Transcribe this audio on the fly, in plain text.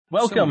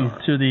Welcome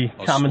to the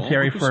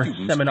commentary for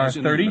Seminar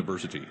 30.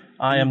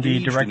 I am the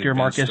director,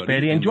 Marcus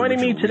Beatty, and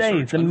joining me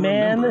today, the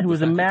man who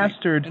has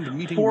mastered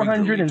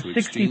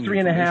 463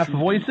 and a half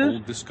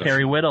voices,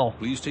 Perry Whittle.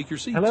 Please take your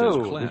seats.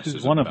 Hello, this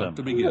is one of them.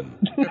 To begin.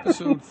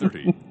 Episode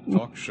 30,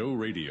 Talk Show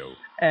Radio.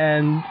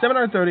 And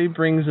Seminar 30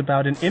 brings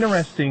about an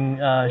interesting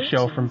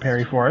show from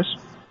Perry for us,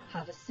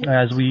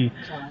 as we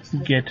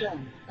get...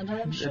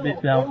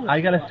 Now,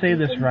 I gotta say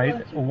this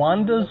right.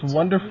 Wanda's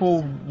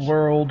Wonderful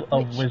World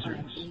of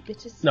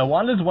Wizards. No,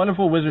 Wanda's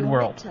Wonderful Wizard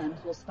World.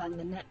 I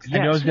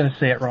knew I was gonna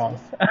say it wrong.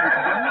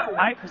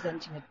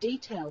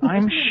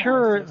 I'm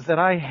sure that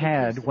I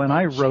had, when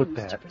I wrote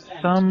that,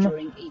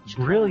 some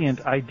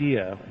brilliant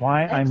idea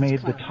why I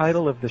made the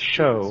title of the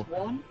show,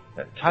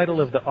 the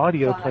title of the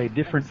audio play,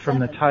 different from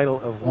the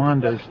title of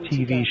Wanda's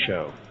TV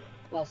show.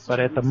 But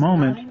at the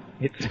moment,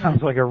 it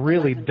sounds like a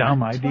really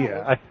dumb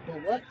idea.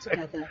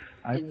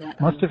 I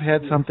must have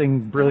had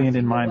something brilliant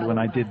in mind when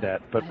I did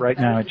that, but right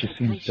now it just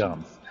seems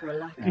dumb.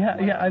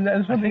 Yeah, and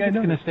that's one thing I think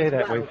it's going to stay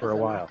that way for a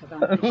while.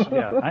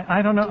 Yeah,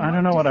 I don't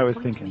know what I was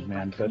thinking,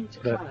 man, but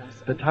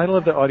the title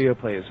of the audio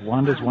play is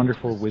Wanda's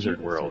Wonderful Wizard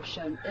World.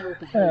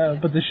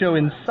 But the show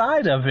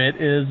inside of it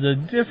is a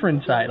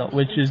different title,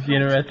 which is the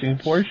interesting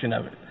portion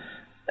of it.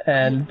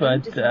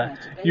 But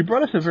you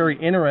brought us a very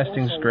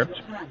interesting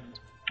script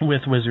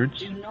with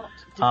wizards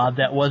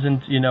that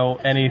wasn't,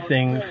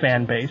 anything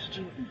fan-based.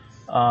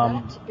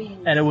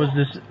 And it was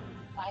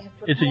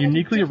it's a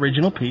uniquely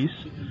original piece,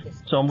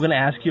 so I'm going to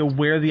ask you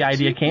where the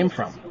idea came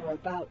from.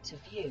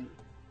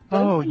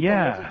 Oh,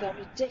 yeah.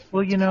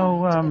 Well,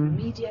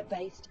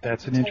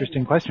 that's an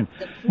interesting question.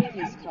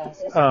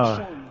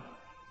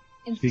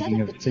 Speaking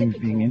of things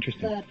being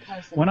interesting,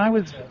 when I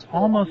was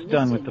almost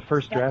done with the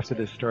first draft of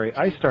this story,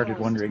 I started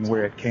wondering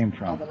where it came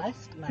from.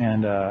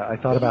 And I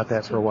thought about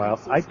that for a while.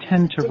 I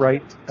tend to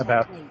write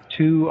about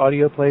 2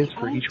 audio plays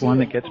for each one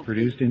that gets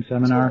produced in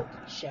Seminar.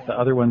 The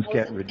other ones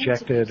get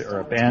rejected or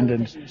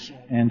abandoned.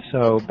 And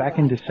so back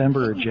in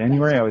December or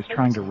January, I was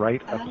trying to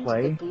write a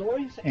play.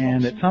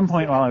 And at some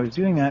point while I was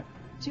doing that,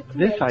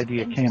 this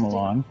idea came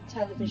along.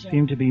 It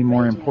seemed to be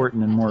more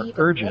important and more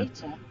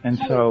urgent, and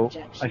so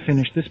I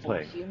finished this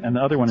play. And the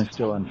other one is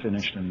still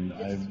unfinished, and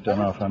I don't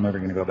know if I'm ever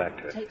going to go back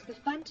to it.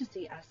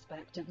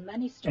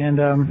 And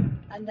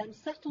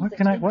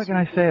what can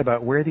I say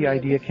about where the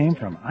idea came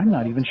from? I'm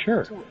not even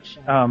sure.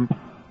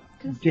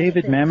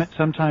 David Mamet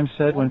sometimes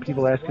said when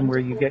people ask him where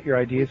you get your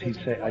ideas, he'd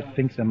say, "I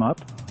think them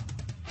up."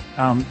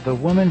 The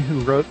woman who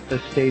wrote the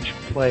stage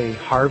play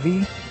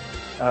Harvey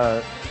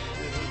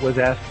was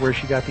asked where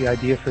she got the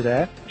idea for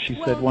that. She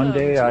said, one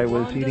day I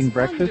was eating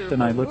breakfast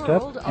and I looked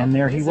up and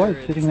there he was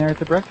sitting there at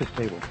the breakfast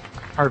table.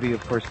 Harvey, of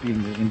course, being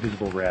the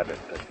invisible rabbit.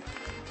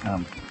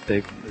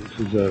 This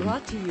was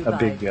a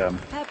big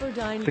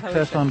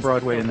success on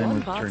Broadway and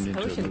then was turned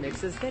into a movie.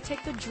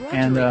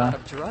 And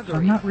so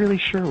I'm not really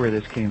sure where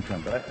this came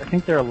from, but I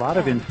think there are a lot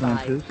of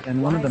influences,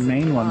 and one of the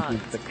main ones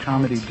is the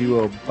comedy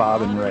duo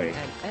Bob and Ray.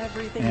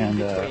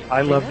 And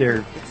I love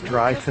their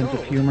dry sense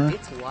of humor,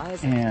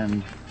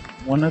 and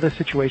one of the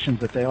situations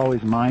that they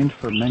always mined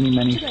for many,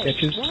 many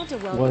sketches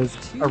was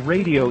a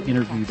radio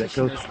interview that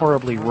goes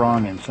horribly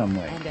wrong in some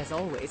way.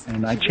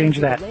 And I changed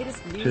that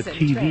to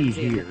TV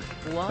here,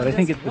 but I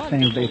think it's the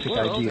same basic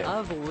idea.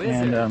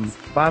 And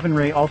Bob and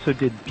Ray also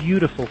did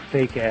beautiful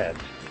fake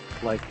ads,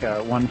 like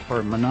one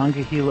for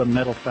Monongahela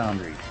Metal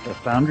Foundry, the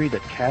foundry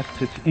that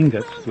casts its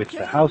ingots with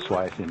the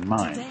housewife in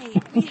mind.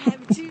 Today we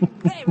have 2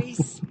 very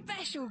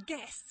special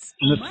guests.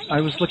 I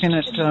was looking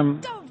at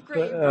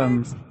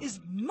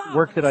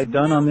work that I'd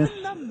done on this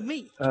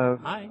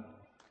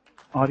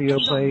audio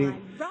play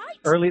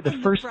early, the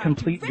first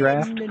complete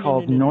draft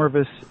called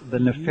Norvis, the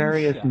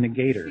Nefarious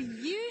Negator,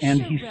 and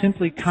he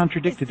simply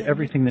contradicted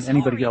everything that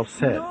anybody else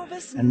said,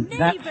 and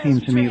that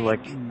seemed to me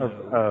like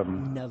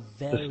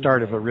the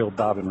start of a real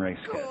Bob and Ray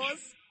sketch.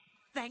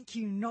 Thank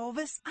you,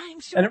 Norvis. I'm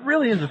sure. And it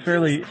really is a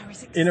fairly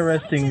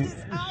interesting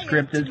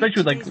script,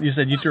 especially like you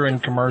said, you threw in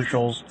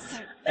commercials,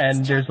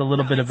 and there's a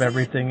little bit of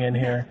everything in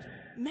here.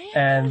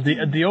 And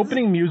the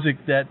opening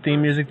music, that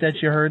theme music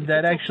that you heard,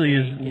 that actually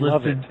is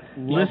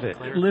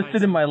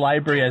listed in my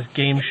library as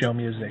game show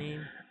music.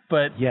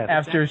 But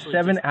after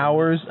 7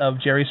 hours of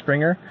Jerry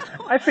Springer,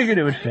 I figured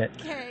it would fit.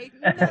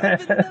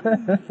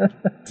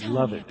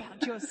 Love it.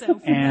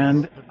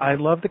 And I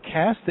love the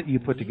cast that you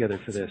put together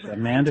for this.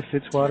 Amanda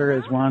Fitzwater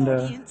as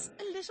Wanda,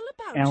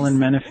 Alan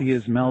Menifee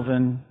as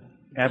Melvin,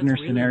 Abner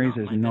Senaries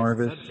as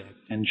Norvis,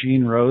 and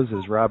Gene Rose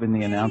as Robin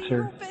the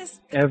announcer.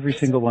 Every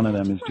single one of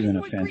them is doing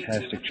a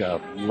fantastic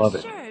job. Love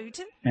it.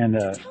 And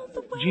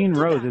Gene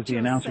Rose as the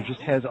announcer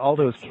just has all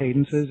those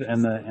cadences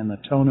and the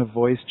tone of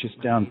voice just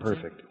down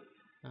perfect.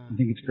 I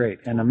think it's great.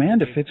 And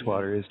Amanda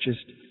Fitzwater is just...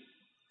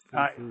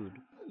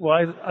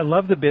 I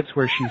love the bits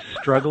where she's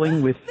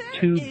struggling with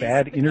 2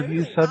 bad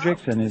interview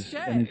subjects and is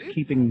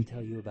keeping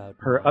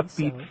her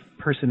upbeat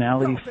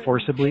personality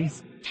forcibly.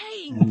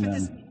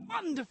 And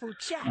wonderful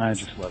chat. I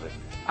just love it.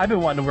 I've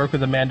been wanting to work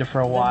with Amanda for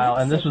a while,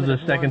 and this was the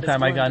second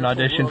time I got an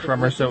audition from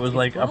her, so it was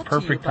like a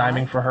perfect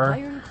timing for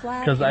her.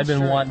 Because I've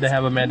been wanting to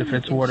have Amanda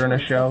Fitzwater on a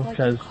show,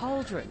 because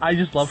I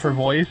just love her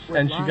voice,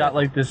 and she got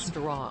like this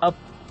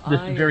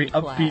very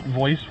upbeat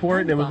voice for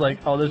it. It was like,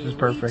 oh, this is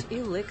perfect.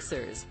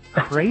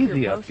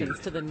 Crazy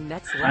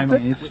upbeat. I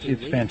mean,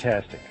 it's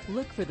fantastic.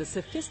 Look for the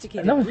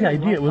sophisticated. And that was the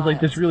idea. It was like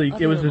this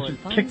it was this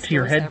kick to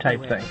your head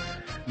type thing.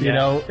 You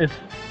know, it's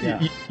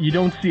you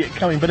don't see it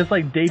coming, but it's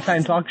like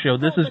daytime talk show.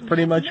 This is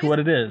pretty much what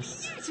it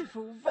is.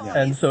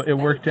 And so it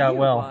worked out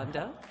well.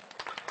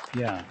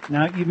 Yeah.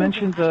 Now, you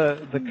mentioned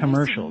the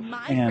commercials,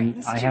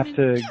 and I have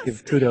to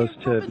give kudos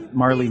to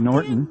Marley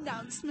Norton,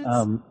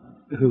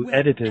 who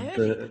edited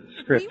the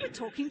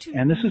script.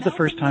 And this is the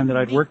first time that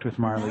I'd worked with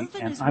Marley,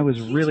 and I was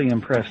really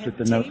impressed with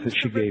the notes that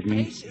she gave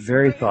me.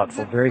 Very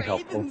thoughtful, very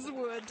helpful.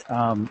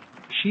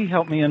 She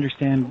helped me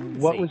understand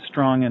what was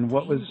strong and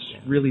what was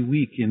really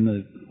weak in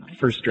the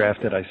first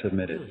draft that I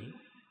submitted.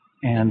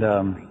 And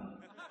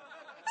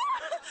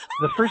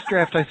the first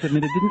draft I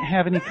submitted didn't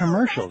have any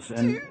commercials,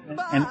 and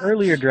an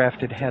earlier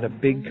draft had a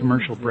big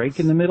commercial break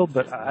in the middle,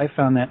 but I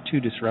found that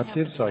too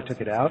disruptive, so I took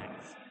it out.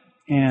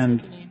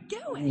 And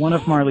one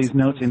of Marley's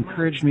notes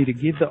encouraged me to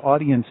give the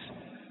audience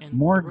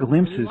more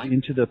glimpses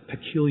into the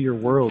peculiar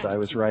world I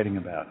was writing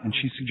about, and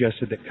she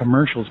suggested that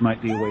commercials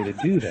might be a way to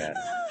do that.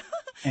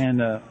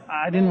 And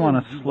I didn't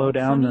want to slow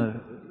down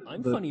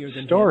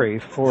the story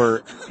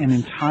for an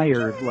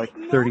entire,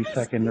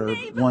 30-second or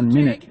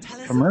 1-minute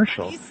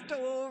commercial.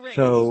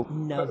 So,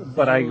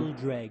 but I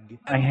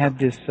had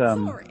this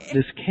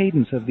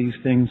cadence of these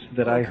things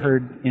that I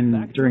heard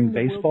during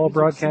baseball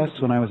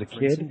broadcasts when I was a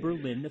kid,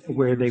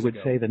 where they would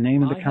say the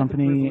name of the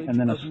company and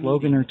then a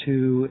slogan or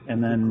two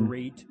and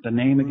then the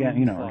name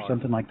again, or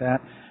something like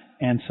that.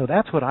 And so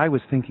that's what I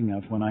was thinking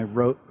of when I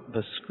wrote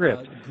the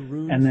script.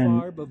 And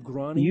then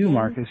you,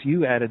 Marcus,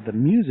 you added the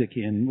music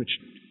in, which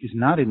is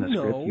not in the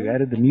script. You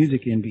added the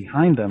music in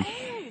behind them,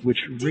 which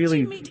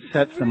really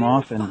sets them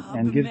off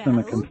and gives them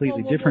a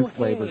completely different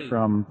flavor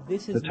from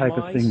the type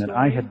of thing that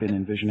I had been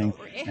envisioning.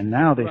 And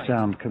now they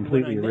sound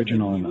completely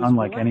original and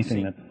unlike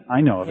anything that I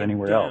know of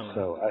anywhere else.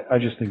 So I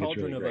just think it's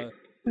really great.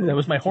 That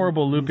was my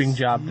horrible looping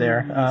job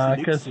there,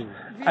 because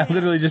I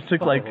literally just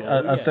took like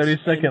a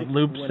 30-second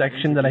loop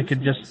section that I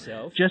could just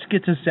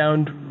get to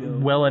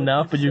sound well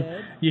enough, but you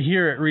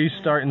hear it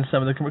restart in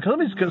some of the commercials.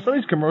 Some of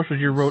these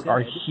commercials you wrote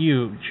are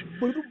huge,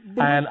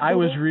 and I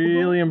was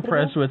really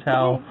impressed with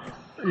how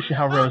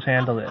Rose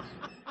handled it.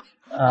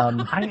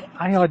 I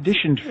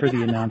auditioned for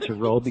the announcer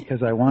role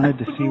because I wanted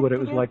to see what it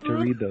was like to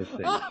read those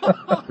things,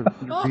 to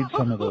read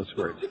some of those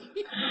words.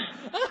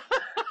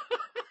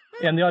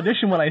 And the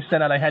audition when I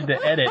sent out, I had to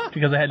edit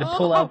because I had to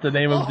pull out the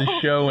name of the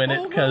show in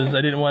it because I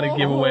didn't want to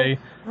give away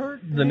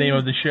the name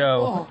of the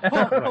show.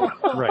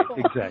 Right,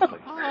 exactly.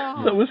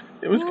 So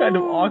it was kind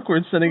of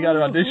awkward sending out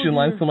an audition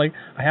line. So I'm like,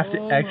 I have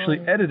to actually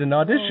edit an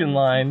audition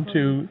line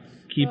to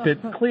keep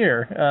it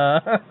clear.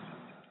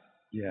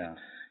 Yeah.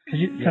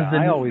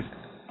 I always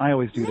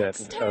do that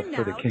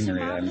for the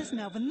Kingery.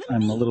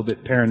 I'm a little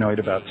bit paranoid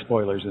about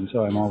spoilers, and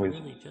so I'm always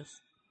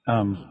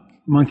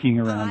monkeying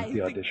around with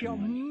the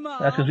audition.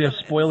 That's because we have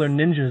spoiler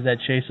ninjas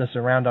that chase us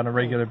around on a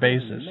regular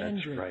basis.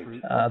 That's right.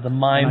 The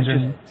mines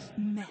are...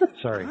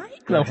 Sorry.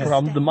 No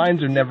problem. The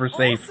mines are never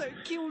safe.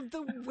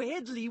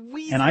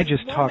 And I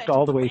just talked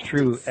all the way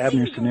through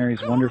Abner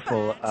Ceneri's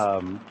wonderful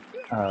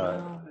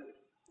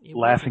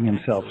laughing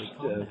himself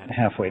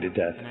halfway to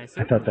death.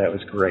 I thought that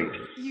was great.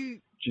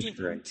 Just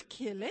great.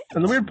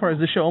 And the weird part is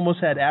the show almost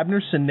had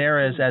Abner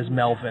Ceneriz as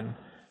Melvin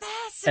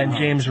and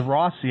James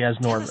Rossi as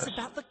Norvis.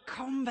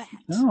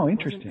 Oh,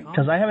 interesting.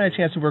 Because I haven't had a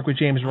chance to work with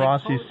James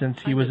Rossi since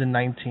he was in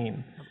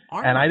 19.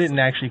 And I didn't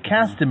actually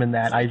cast him in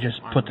that. I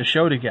just put the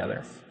show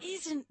together.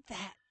 Isn't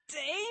that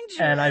dangerous?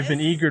 And I've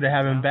been eager to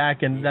have him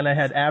back. And then I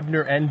had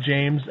Abner and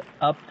James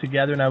up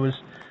together, and I was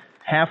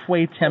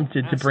halfway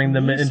tempted to bring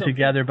them in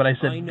together, but I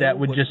said that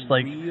would just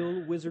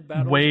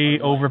way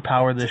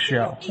overpower this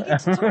show.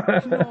 Because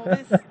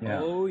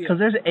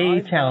there's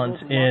a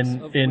talent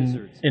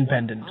in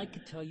Pendant,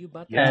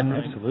 and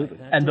absolutely,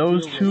 and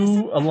those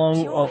two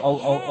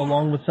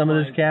along with some of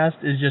this cast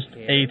is just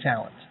a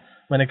talent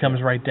when it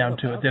comes right down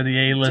to it. They're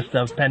the A-list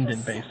of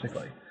Pendant,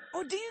 basically.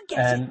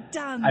 And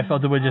I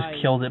felt it would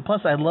just killed it.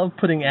 Plus, I love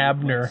putting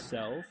Abner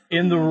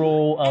in the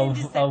role of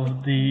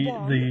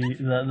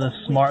the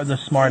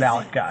smart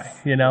aleck guy.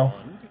 You know,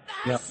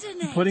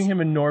 putting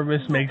him in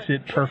Norvis makes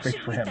it perfect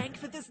for him.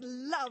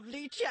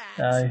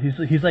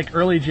 He's like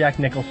early Jack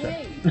Nicholson.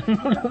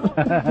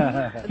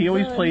 He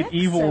always played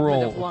evil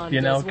roles,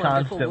 you know,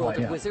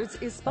 constantly.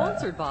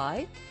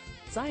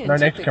 Our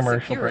next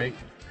commercial break.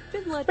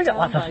 We got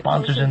lots of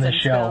sponsors in this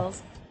show.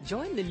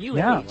 Join the new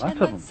age and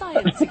let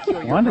science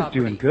secure your Wanda's property,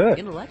 doing good.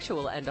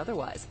 Intellectual and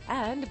otherwise.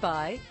 And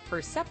by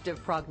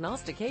Perceptive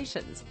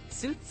Prognostications,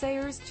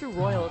 soothsayers to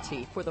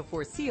royalty for the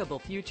foreseeable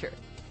future.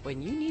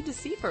 When you need to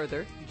see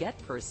further, get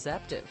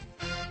Perceptive.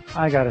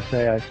 I gotta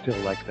say, I still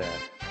like that.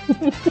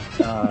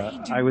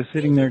 I was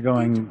sitting there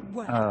going,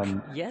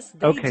 Yes,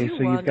 they okay, do,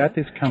 so you've got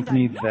this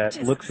company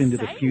that looks into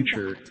the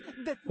future.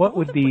 What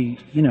would be,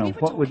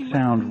 what would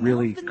sound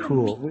really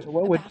cool?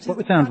 What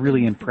would sound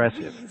really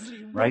impressive,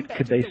 right?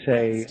 Could they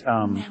say,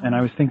 and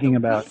I was thinking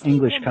about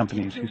English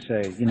companies who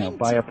say,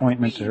 by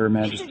appointment to Her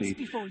Majesty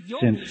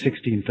since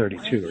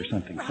 1632 or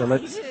something. So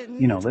let's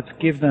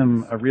give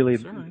them a really,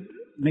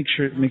 make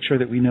sure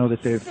that we know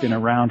that they've been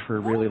around for a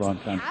really long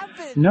time.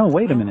 No,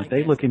 wait a minute.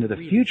 They look into the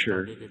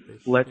future.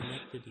 Let's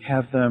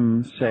have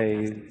them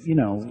say,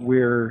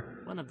 we're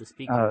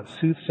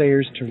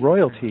soothsayers to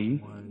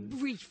royalty,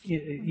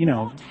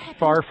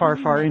 far, far,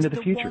 far into the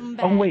future.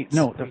 Oh, wait,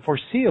 no, the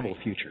foreseeable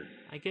future.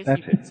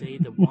 That's it.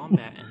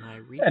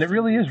 And it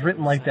really is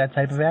written like that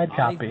type of ad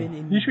copy.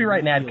 You should be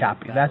writing ad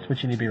copy. That's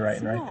what you need to be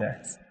writing right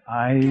there.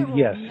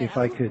 Yes, if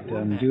I could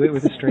do it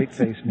with a straight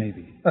face,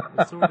 maybe.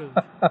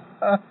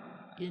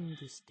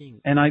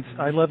 And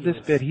I love this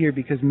bit here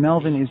because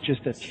Melvin is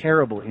just a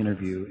terrible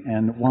interview,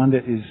 and Wanda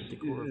is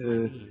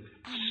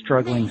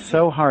struggling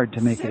so hard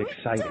to make it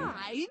exciting.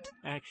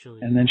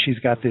 And then she's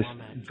got this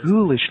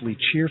ghoulishly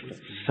cheerful,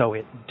 so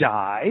it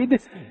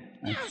died.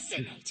 I just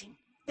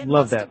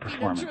love that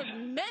performance.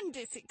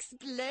 Tremendous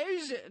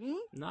explosion.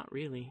 Not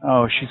really.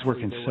 Oh, she's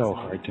working so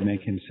hard to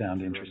make him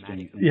sound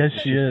interesting. Yes,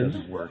 she is.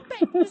 Doesn't work.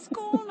 Bet was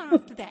gone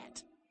after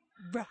that.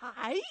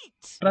 Right.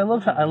 But I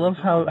love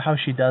how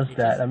she does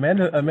that.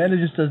 Amanda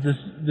just does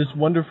this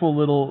wonderful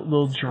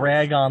little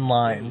drag on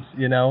lines,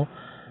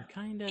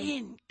 Kind of.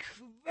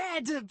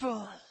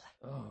 Incredible.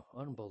 Oh,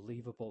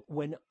 unbelievable.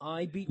 When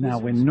I beat Now,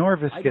 wizards, when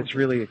Norvis I gets don't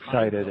really just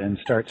hide excited them. and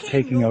starts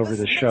taking over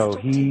the show,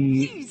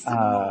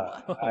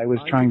 I was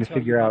trying to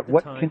figure out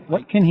what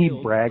can he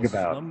brag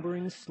about?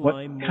 What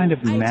kind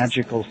of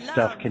magical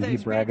stuff can he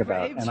brag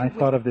about? And I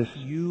thought of this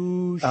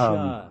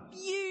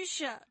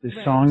this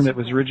song that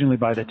was originally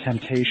by The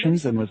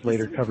Temptations and was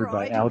later covered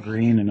by Al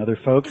Green and other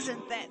folks,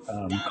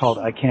 called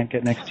I Can't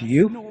Get Next to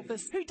You.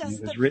 And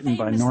it was written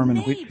by Norman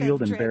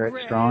Whitfield and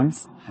Barrett Strong,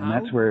 and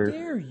that's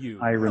where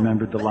I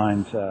remembered the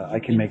lines, I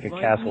can make a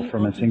castle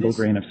from a single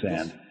grain of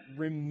sand.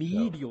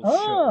 Remedial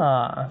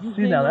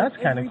see, now that's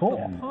kind of cool.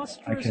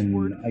 I can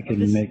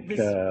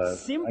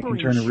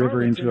turn a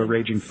river into a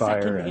raging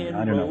fire, and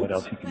I don't know what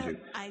else you can do.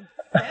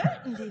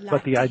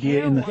 But the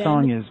idea in the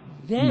song is,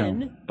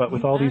 but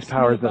with all these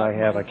powers that I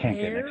have, I can't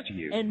get next to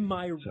you. And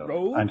my So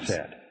robes? I'm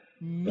sad.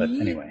 But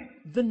anyway.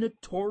 The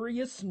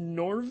notorious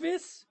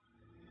Norvis?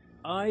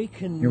 I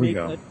can Here we make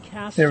go. a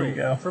There we castle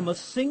go. from a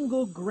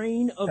single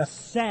grain of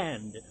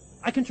sand.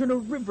 I can turn a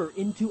river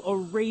into a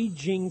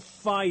raging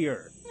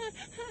fire.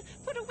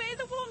 Put away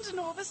the wand,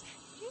 Norvis.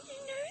 You know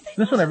they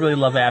This one I really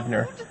love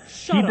Abner.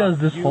 He does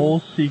this whole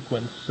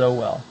sequence so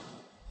well.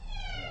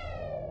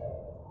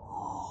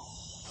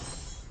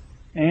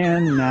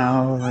 And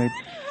now it's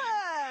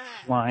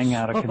flying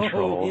out of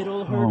control.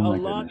 It'll hurt Oh a my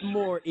lot goodness.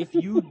 more if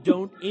you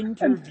don't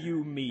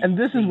interview me. And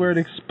this is where it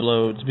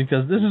explodes,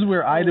 because this is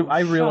where I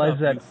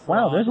realized that,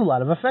 wow, there's a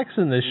lot of effects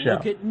in this show.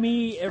 Look at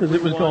me, Because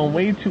it was going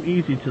everyone. way too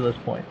easy to this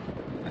point.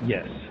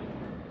 Yes.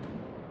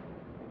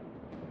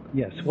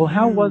 Yes. Well,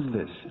 how was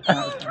this?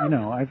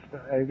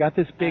 I've got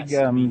this big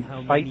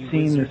fight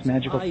scene, this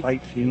magical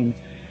fight scene,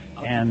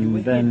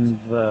 and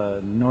then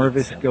the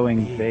Norvis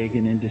going vague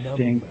and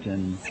indistinct.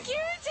 And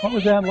what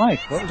was that like?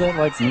 What was that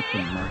like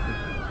mixing,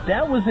 Marcus?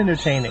 That was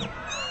entertaining.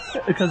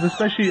 Because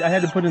especially I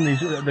had to put in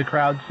the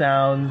crowd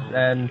sounds,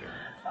 and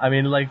I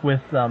mean, like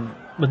with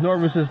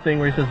Norvis's thing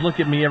where he says, "Look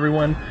at me,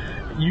 everyone."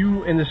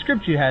 You in the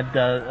script you had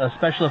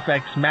special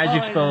effecks,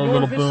 magic spell, a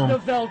little boom,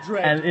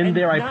 and in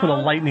there I put a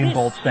lightning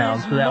bolt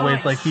sound, so that way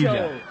it's like he's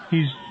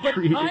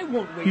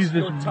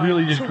just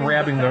really just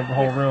grabbing the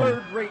whole room.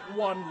 Third-rate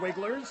wand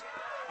wigglers.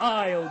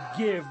 I'll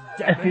give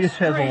And he just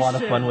has a lot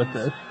of fun with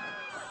this.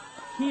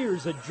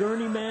 Here's a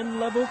journeyman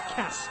level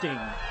casting.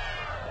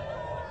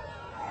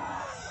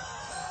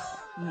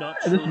 Not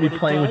And this sure would be what it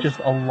playing with does.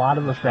 just a lot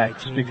of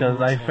effects, because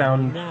I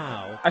found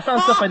Now.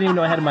 stuff I didn't even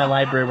know I had in my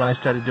library when I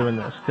started doing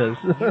this. Because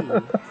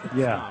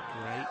Yeah.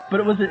 but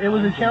it was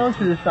a challenge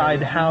to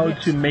decide how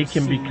to make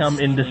him become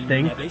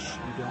indistinct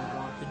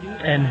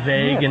and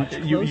vague,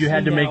 and you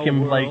had to make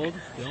him like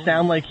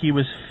sound like he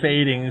was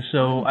fading.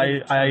 So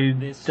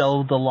I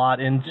delved a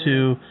lot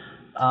into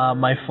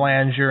my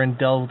flanger and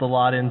delved a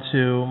lot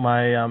into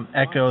my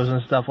echoes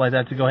and stuff like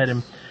that to go ahead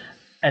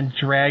and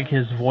drag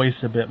his voice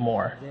a bit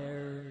more.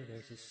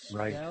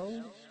 Right.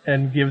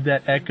 And give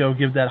that echo,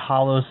 give that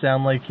hollow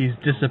sound like he's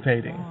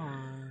dissipating,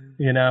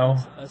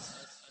 A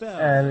spell.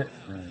 And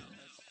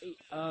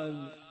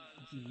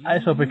I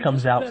just hope it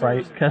comes out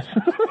right, because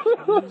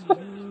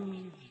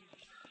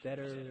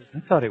Better. I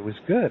thought it was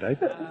good.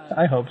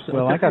 I hope so.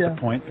 Well, I got yeah.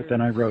 the point, but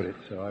then I wrote it,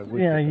 so I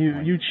would. Yeah, get the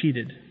point. you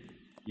cheated.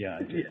 Yeah,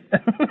 I did.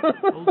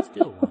 Hold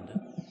still, Wanda.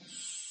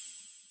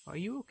 Are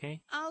you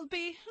okay? I'll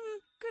be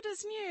good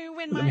as new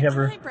when Let my me have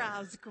her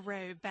eyebrows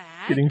grow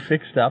back. Getting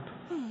fixed up.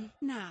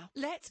 Now,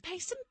 let's pay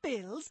some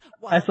bills.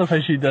 I love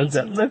how she does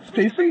that. Let's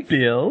pay some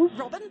bills.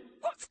 Robin,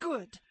 what's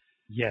good?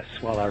 Yes,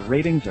 while our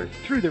ratings are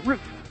through the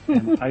roof.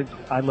 And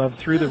I love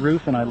Through the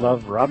Roof, and I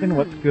love Robin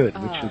What's Good,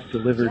 which was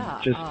delivered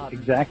just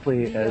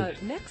exactly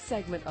as next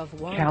segment of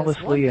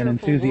callously and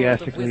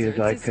enthusiastically as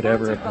I could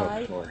ever have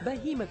hoped for.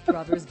 Behemoth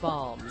Brothers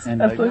Balms.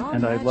 And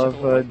I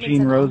love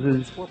Jean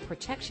Rose's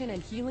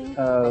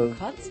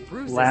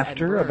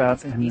laughter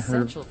about and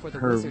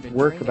her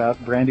work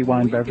about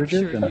Brandywine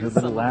beverages and her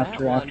little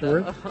laughter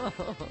afterwards.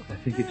 I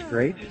think it's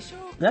great.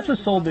 That's what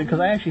sold me, because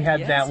I actually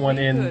had that one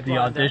in the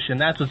audition.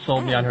 That's what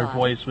sold me on her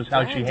voice, was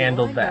how she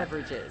handled that.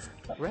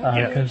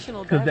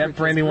 Because that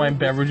Brandywine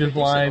Beverages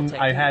line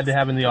I had to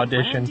have in the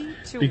audition,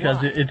 because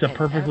it's a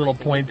perfect little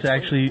point to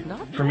actually,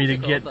 for me to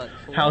get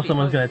how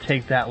someone's going to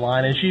take that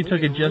line, and she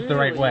took it just the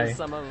right way.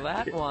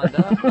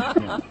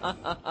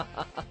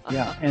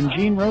 Yeah, and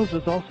Jean Rose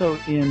was also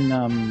in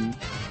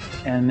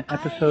an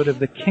episode of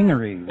The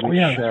Kingery,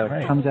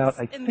 which comes out,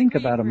 I think,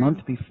 about a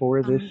month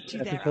before this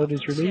episode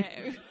is released.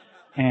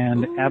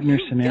 And Abner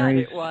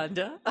Senary's,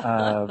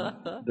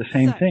 the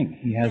same thing.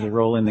 He has a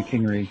role in The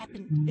Kingery.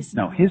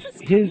 No, his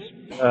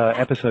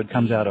episode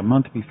comes out a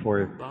month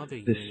before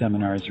this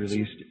seminar is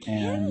released,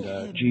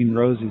 and Jean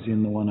Rose is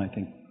in the one, I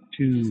think,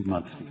 2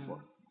 months before.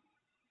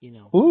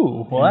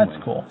 Ooh, well,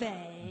 that's cool.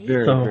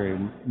 Very, very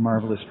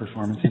marvelous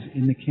performances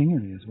in The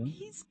Kingery as well.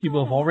 You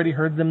will have already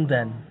heard them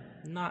then.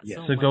 Yes.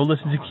 So go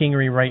listen to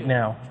Kingery right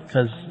now,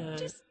 because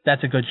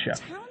that's a good show.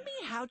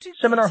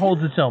 Seminar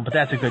holds its own, but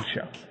that's a good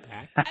show.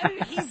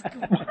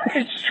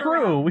 It's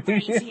true. We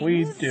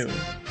do.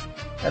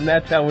 And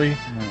that's how we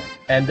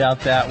end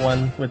out that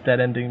one with that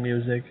ending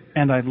music.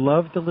 And I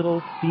love the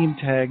little theme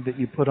tag that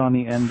you put on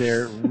the end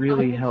there.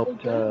 Really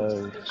helped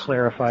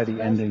clarify the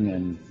ending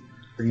and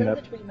bring it up.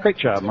 Great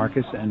job,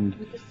 Marcus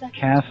and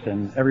cast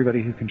and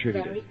everybody who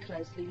contributed.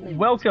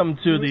 Welcome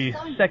to the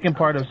second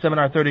part of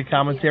Seminar 30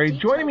 Commentary.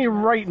 Joining me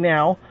right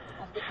now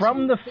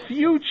from the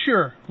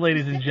future,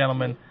 ladies and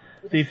gentlemen,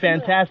 the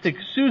fantastic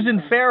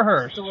Susan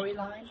Fairhurst.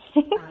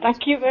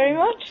 Thank you very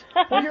much.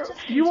 Well,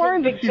 you are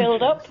in the big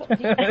build up.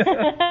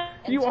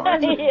 You are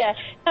in the... Yeah,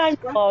 I'm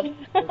odd.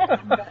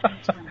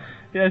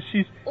 Yeah,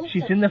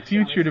 she's in the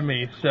future to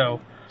me. So,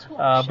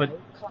 but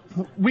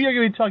we are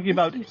going to be talking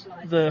about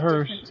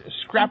her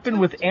Scrappin'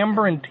 with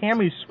Amber and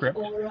Tammy script,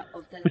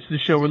 which is the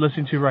show we're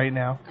listening to right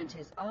now.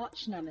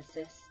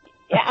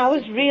 Yeah, I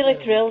was really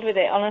thrilled with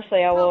it,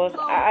 honestly, I was.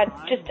 I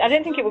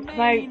didn't think it would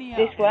come out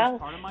this well,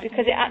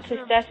 because it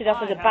actually started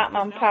off as a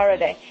Batman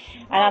parody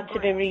and had to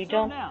be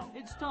redone.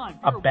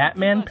 A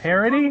Batman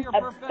parody?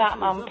 A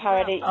Batman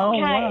parody. Oh,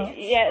 wow.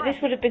 Yeah,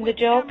 this would have been the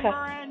Joker.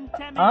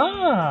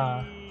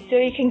 Ah. So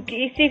you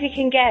see if you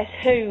can guess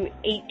who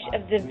each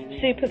of the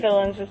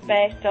supervillains was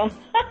based on.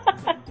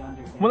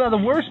 Well, now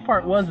the worst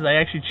part was that I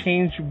actually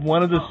changed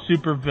one of the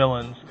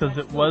supervillains, because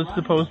it was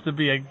supposed to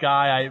be a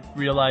guy, I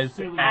realized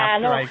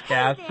after I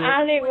cast it.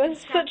 And it was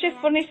such a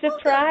funny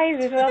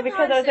surprise as well,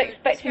 because I was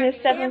expecting a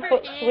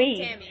 7-foot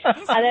Swede,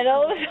 and then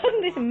all of a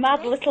sudden this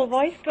mad little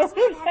voice comes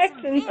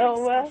out of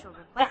nowhere.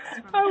 I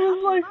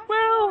was like,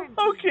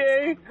 well,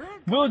 okay,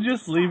 we'll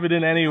just leave it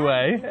in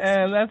anyway,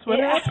 and that's what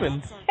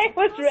happened.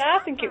 I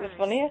think it was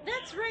funnier.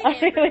 I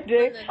really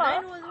do.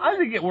 I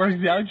think it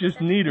works out just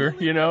neater,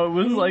 you know. It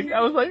was like,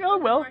 I was like, oh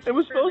well, it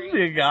was supposed to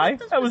be a guy.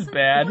 That was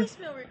bad.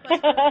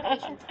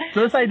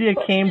 So this idea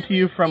came to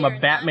you from a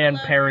Batman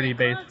parody,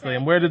 basically,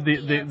 and where did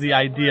the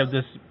idea of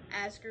this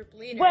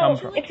come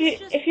from?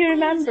 If you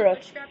remember a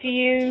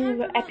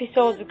few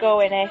episodes ago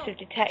in Ace of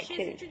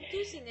Detectives,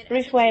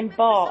 Bruce Wayne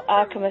bought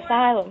Arkham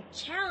Asylum,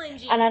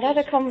 and I'd had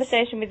a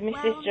conversation with my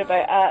sister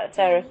about art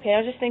therapy. I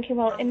was just thinking,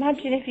 well,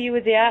 imagine if you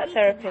were the art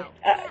therapist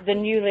at the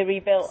newly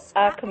rebuilt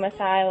Arkham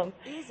Asylum.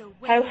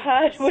 How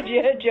hard would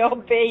your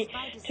job be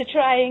to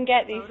try and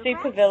get these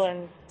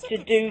supervillains to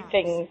do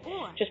things,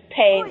 just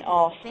paint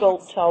or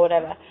sculpt or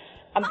whatever?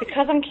 And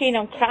because I'm keen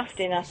on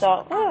crafting, I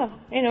thought,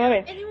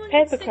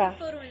 paper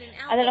craft.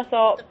 And then I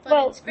thought,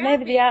 well,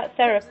 maybe the art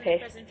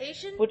therapist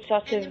would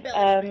sort of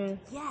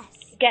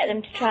get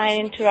them to try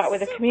and interact with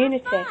the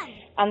community.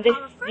 And this,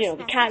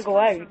 they can't go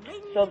out,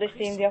 so this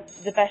seemed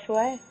the best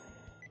way.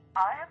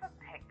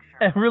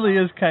 It really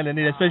is kind of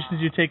neat, especially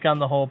as you take on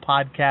the whole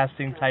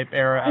podcasting type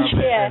era of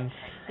it.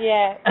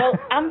 Yeah. Well,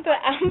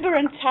 Amber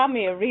and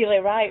Tammy are really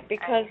right,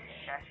 because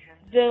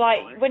they're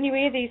like, when you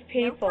hear these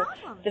people,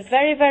 they're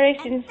very, very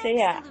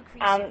sincere,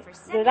 and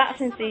they're that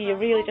sincere you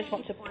really just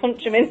want to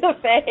punch them in the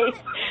face.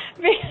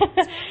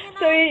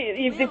 So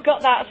they've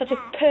got that sort of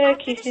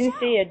perky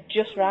sincere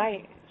just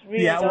right. It's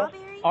really good. Well,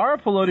 Ara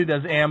Peloti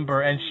does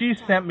Amber, and she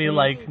sent me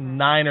like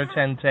 9 or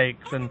 10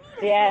 takes, and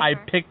I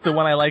picked the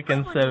one I like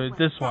and said,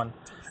 this one.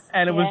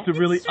 And it was the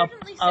really up,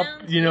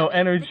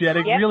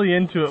 energetic, really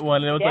into it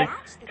one. And it was like,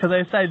 because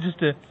I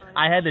decided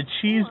I had to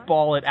cheese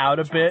ball it out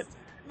a bit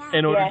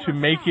in order to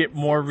make it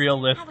more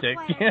realistic.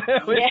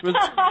 Which was,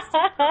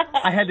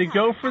 I had to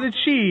go for the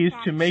cheese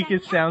to make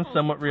it sound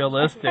somewhat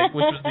realistic,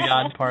 which was the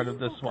odd part of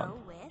this one.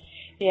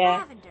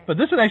 Yeah. But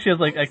this one actually has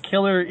like a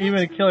killer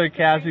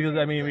cast, because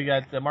we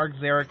got Mark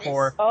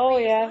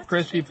Zarakor,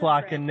 Chrissy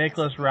Plock, and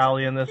Nicholas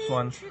Rowley in this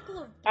one.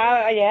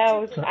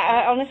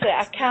 Honestly,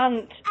 I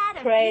can't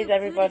praise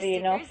everybody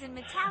enough.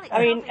 I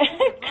mean,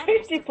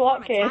 Christy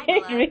Plotkin,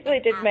 it really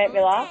did make me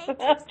laugh. I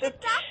was just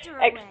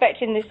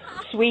expecting this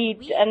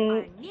Swede,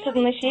 and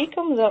suddenly she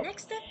comes up.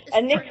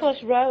 And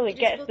Nicholas Rowley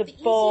gets the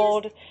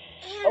bored,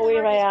 oh,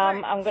 here I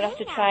am, I'm going to have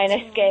to try and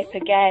escape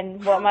again.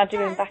 What am I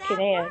doing back in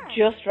here?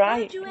 Just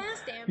right.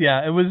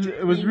 Yeah, it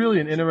was really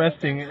an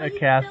interesting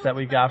cast that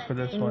we got for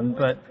this one,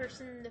 but...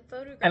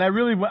 And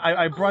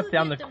I brought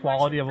down the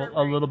quality of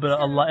a little bit,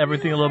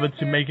 everything a little bit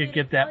to make it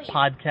get that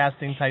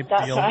podcasting type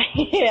feel. That's right,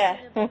 yeah.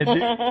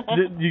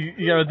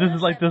 This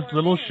is like this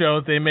little show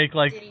they make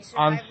like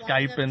on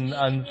Skype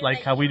and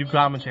like how we do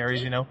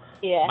commentaries, you know.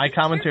 Yeah. My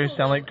commentaries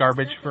sound like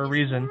garbage for a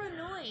reason.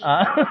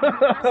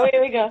 Oh,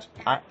 here we go.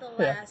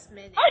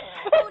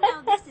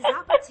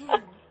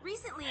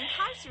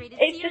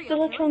 It's just a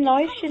little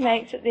noise she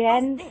makes at the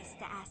end.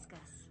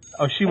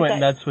 Oh, she went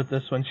nuts with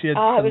this one. She had it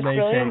some was nice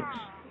brilliant. takes.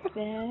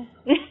 Yeah.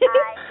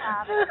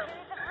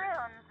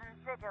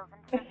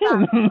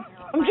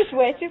 I'm just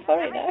waiting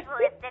for it now.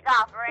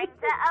 offering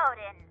to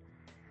Odin.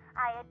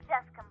 I had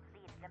just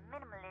completed a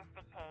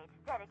minimalistic page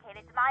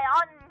dedicated to my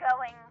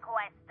ongoing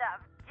quest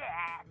of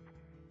death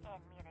in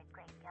muted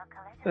grayscale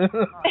colors.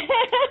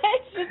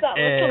 It's just that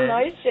little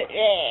noise shit.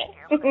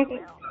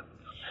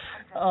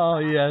 Oh,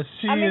 yeah,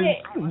 she is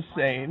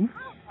insane.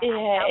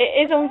 Yeah,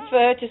 it is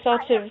unfair to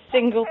sort of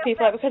single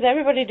people out because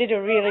everybody did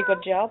a really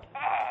good job.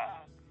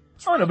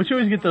 Oh, no, but you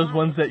always get those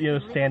ones that, you know,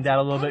 stand out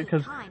a little bit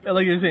because,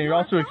 like you're saying, you're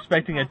also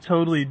expecting a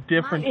totally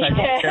different type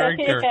of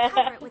character.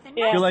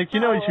 Yeah. You're like,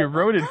 you know what you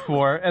wrote it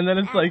for, and then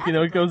it's like, you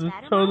know, it goes a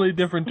totally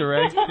different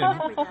direction.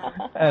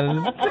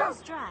 And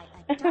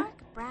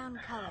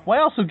well,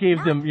 I also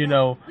gave them, you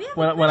know,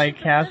 when I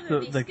cast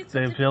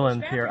the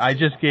villains here, I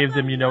just gave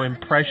them, you know,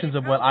 impressions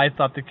of what I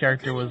thought the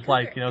character was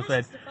like, you know, so I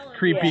had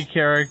creepy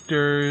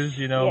characters,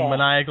 you know,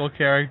 maniacal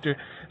character.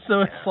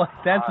 So it's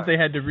like, that's what they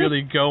had to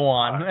really go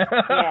on.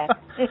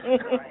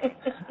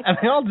 And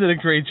they all did a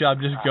great job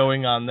just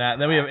going on that.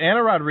 And then we have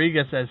Anna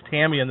Rodriguez as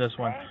Tammy in this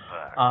one.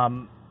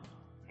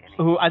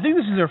 Who, I think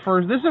this is her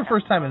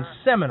first time in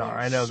Seminar,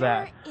 I know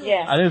that.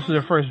 Yeah. I think this is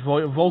her first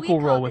vocal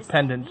role with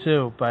Pendant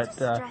too, but,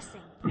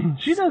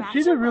 she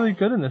did really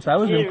good in this. I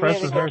was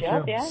impressed with her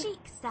too. Yeah.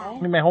 I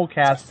mean, my whole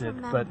cast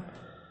did, but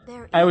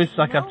I always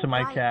suck up to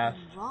my cast.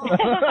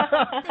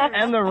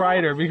 And the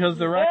writer, because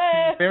the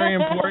writer is very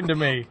important to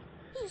me.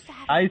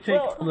 I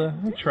take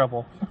the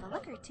trouble.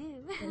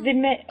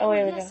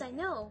 Yes, I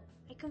know.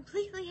 I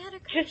completely had a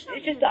crush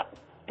on just that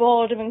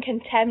boredom and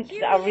contempt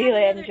that I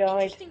really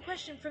enjoyed.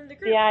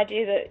 The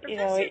idea that, you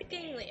know,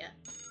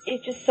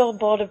 he's just so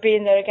bored of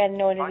being there again,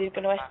 knowing that he's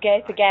going to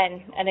escape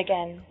again and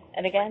again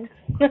and again.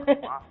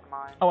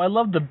 Oh, I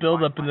love the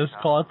build-up in this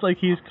call. It's like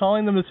he's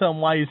calling them to tell him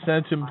why he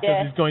sent him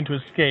because he's going to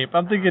escape.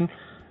 I'm thinking,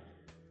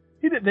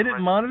 they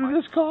didn't monitor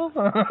this call?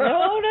 No.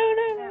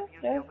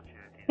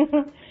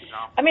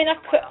 I mean,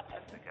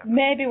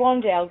 maybe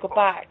one day I'll go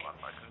back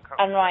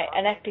and write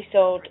an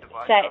episode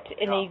set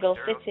in Eagle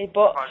City,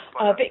 but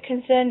I'm a bit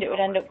concerned it would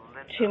end up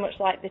too much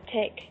like The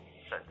Tick,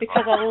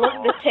 because I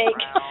love The Tick.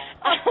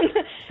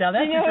 Now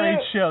that's a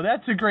great show.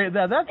 That's a great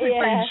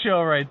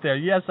show right there.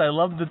 Yes, I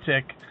love The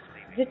Tick.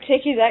 The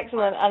Tick is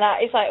excellent, and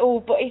it's like,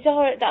 but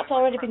that's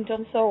already been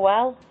done so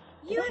well.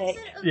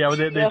 Yeah, well,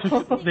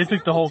 they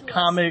took the whole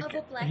comic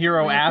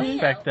hero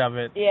aspect of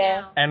it,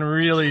 and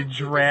really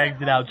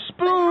dragged it out.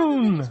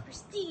 Spoon.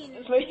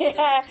 My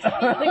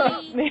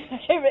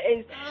favorite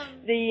is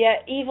the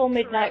evil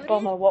midnight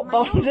bomber. What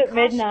bombs at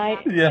midnight?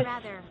 Yeah.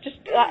 Just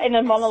in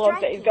a monologue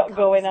that he's got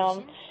going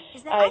on.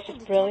 It's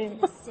just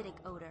brilliant.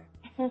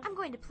 I'm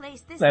going to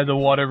place this. They have the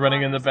water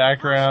running in the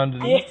background,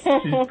 and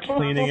she's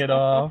cleaning it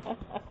off.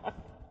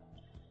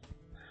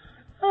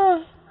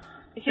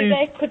 You see,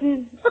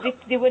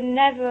 they were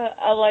never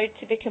allowed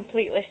to be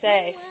completely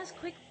safe.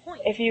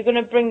 If you're going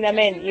to bring them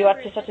in, you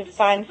had to sort of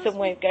find some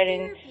way of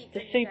getting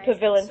the super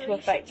villain to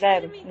affect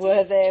them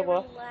where they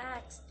were.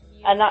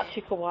 And that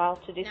took a while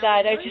to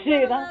decide how to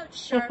do that.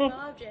 Sharp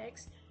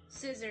objects,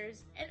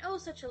 scissors, and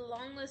such a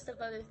long list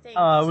of other things.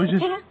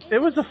 It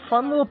was a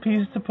fun little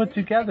piece to put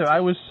together.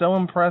 I was so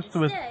impressed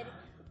with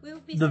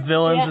the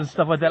villains and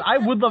stuff like that. I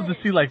would love to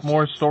see like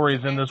more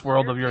stories in this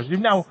world of yours. You've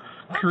now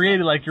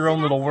created like your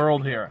own little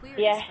world here.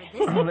 Yeah.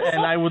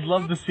 And I would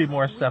love to see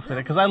more stuff in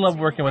it, because I love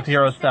working with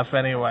hero stuff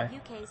anyway.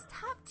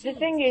 The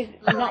thing is,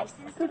 it was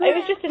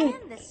just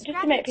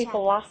to make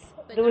people laugh.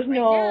 There was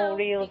no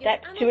real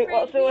depth to it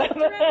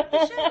whatsoever.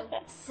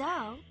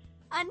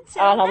 And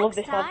I love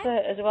this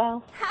advert as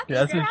well.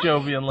 Yeah, this is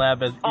Jovian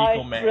Lab as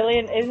Eagle Man. It's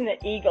brilliant, isn't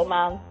it? Eagle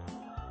Man.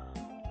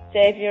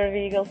 Savior of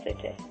Eagle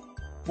City.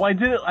 Well,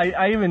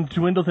 I even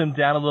dwindled him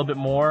down a little bit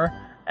more,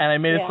 and I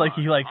made it like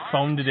he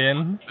phoned it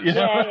in. You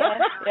know?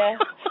 Yeah.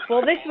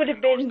 Well, this would have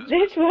been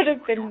Bruce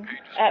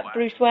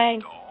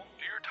Wayne.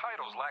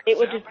 It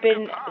would have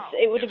been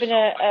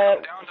a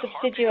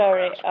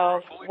subsidiary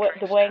of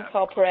the Wayne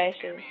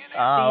Corporation.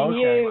 So you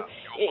knew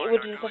it would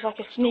have been like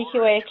a sneaky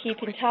way of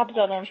keeping tabs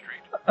on him.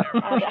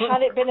 And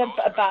had it been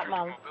a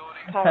Batman,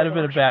 Had a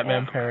bit of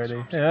Batman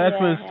parody. Yeah,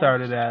 that's what it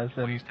started as.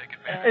 And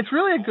it's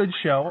really a good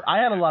show. I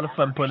had a lot of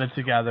fun putting it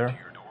together.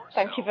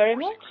 Thank you very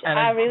much. And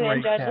I a really great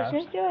enjoyed cast.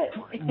 listening to it.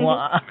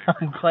 Well,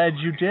 I'm glad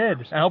you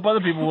did. I hope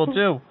other people will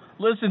too.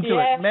 Listen to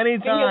it many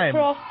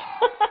times.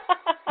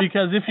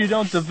 Because if you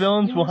don't, the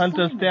villains will hunt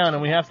us down,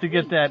 and we have to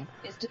get that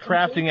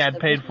crafting ad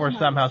paid for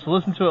somehow. So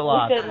listen to it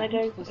live. We certainly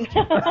do.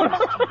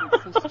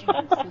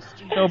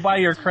 Go buy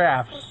your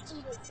crafts.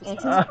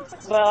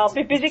 Well, I'll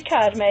be busy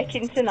card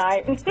making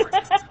tonight.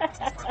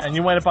 And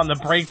you wind up on the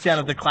breakdown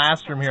of the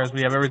classroom here as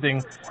we have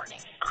everything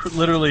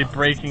literally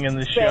breaking in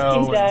the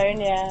show. Breaking down,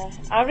 yeah.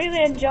 I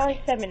really enjoy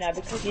seminar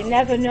because you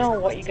never know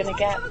what you're going to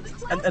get.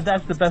 And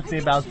that's the best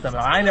thing about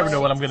seminar. I never know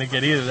what I'm going to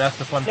get either. That's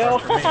the fun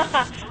part for me.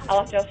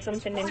 I'll have to have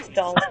something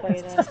installed for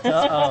you then.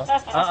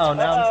 Uh-oh,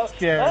 now I'm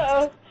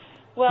scared.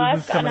 Well,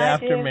 Susan's coming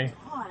after me.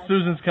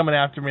 Susan's coming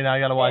after me now. I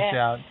got to watch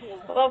out.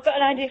 Well, I've got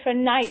an idea for a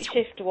night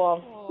shift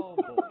one.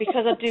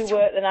 Because I do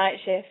work the night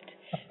shift.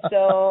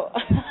 So,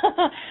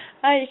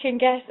 you can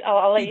guess.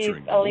 I'll leave you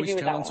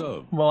with that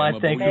one. Well, I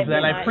thank you for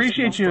that. I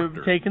appreciate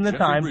you taking the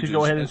time to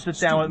go ahead and sit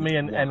down with me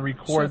and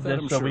record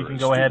this so we can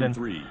go ahead and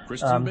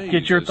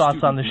get your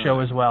thoughts on the show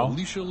as well. Well,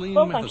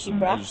 thank you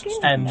for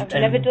asking. I've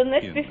never done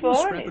this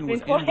before. It's been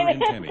quite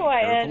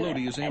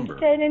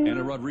entertaining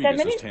 10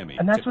 minutes.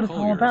 And that's what it's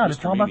all about.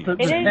 It's all about the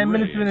 10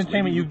 minutes of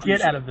entertainment you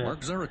get out of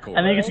this. And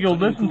then you get to go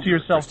listen to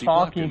yourself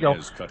talk and you go,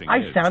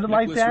 I sounded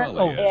like that?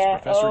 Oh,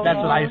 that's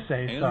what I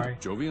say, sorry.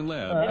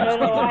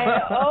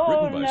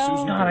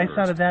 God, I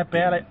sounded that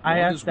bad. I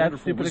asked that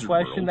stupid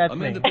question. That's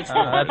me. That's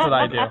what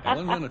I do.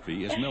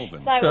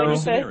 Like when you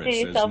first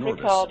see yourself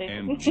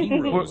recorded.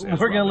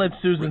 We're going to let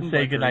Susan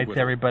say goodnight to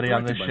everybody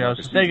on this show.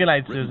 So say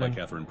goodnight, Susan.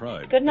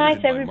 Good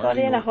night,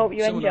 everybody, and I hope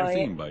you enjoy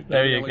it.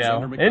 There you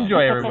go.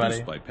 Enjoy,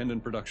 everybody. By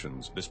Pendant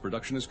Productions. This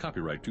production is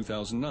copyright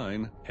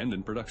 2009,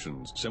 Pendant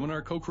Productions.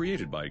 Seminar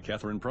co-created by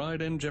Catherine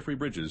Pride and Jeffrey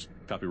Bridges.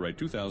 Copyright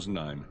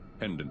 2009,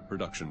 Pendant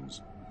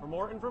Productions. For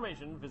more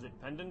information, visit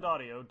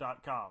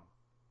pendantaudio.com.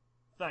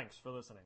 Thanks for listening.